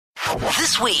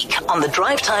This week on the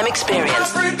Drive Time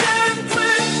Experience.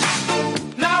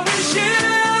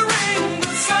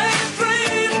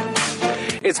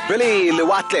 It's Billy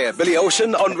Liwatle, Billy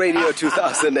Ocean on Radio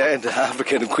 2000 and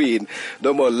African Queen.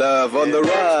 No More Love on the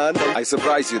Run. I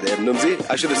surprised you there, Numzi.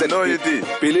 I should have said No, you did.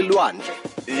 Billy Luan.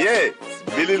 Yes,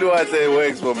 Billy Liwatle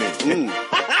works for me.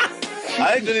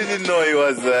 I actually didn't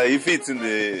know he fits in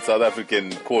the South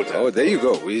African quota. Oh, there you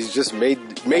go. He's just made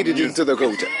it into the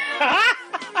quota.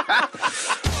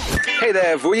 Hey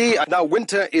there, Vuyi. Now,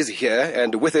 winter is here,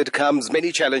 and with it comes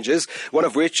many challenges, one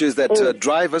of which is that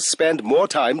drivers spend more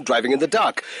time driving in the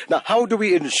dark. Now, how do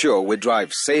we ensure we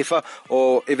drive safer,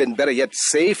 or even better yet,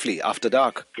 safely after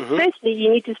dark? Firstly, you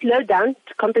need to slow down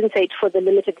to compensate for the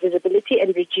limited visibility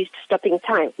and reduced stopping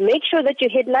time. Make sure that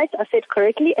your headlights are set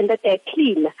correctly and that they're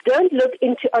clean. Don't look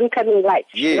into oncoming lights.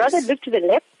 Yes. Rather look to the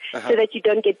left so that you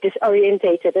don't get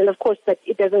disorientated, and of course that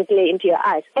it doesn't glare into your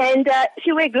eyes. And if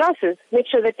you wear glasses, make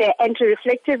sure that they're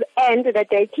anti-reflective and that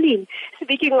they're clean.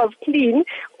 Speaking of clean,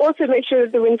 also make sure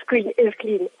that the windscreen is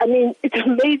clean. I mean, it's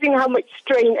amazing how much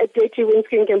strain a dirty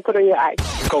windscreen can put on your eyes.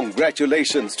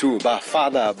 Congratulations to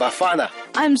Bafana.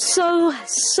 I'm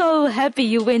so happy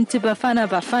you went to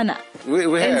Bafana. We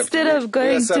have. Instead of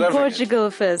going to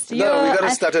Portugal first. No, we got to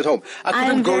start at home. I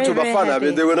couldn't go to Bafana. I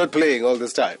mean, they were not playing all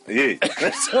this time. Yeah.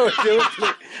 So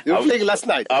they were playing last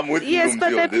night. I'm with you. Yes,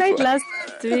 but they played last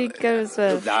week as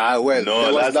well.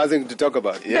 There was nothing to talk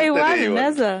about. They won,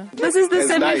 Neza. This is the It's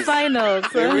nice. semi-finals.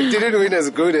 We didn't win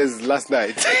as good as last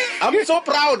night. I'm so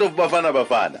proud of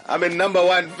Bafana. I'm a number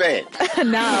one fan.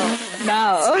 Now,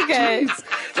 okay.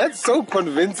 That's so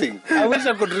convincing. I wish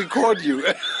I could record you.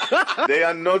 They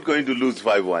are not going to lose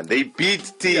 5-1. They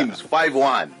beat teams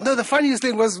 5-1. No, the funniest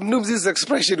thing was Noobsy's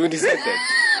expression when he said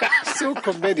that. So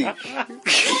comedic.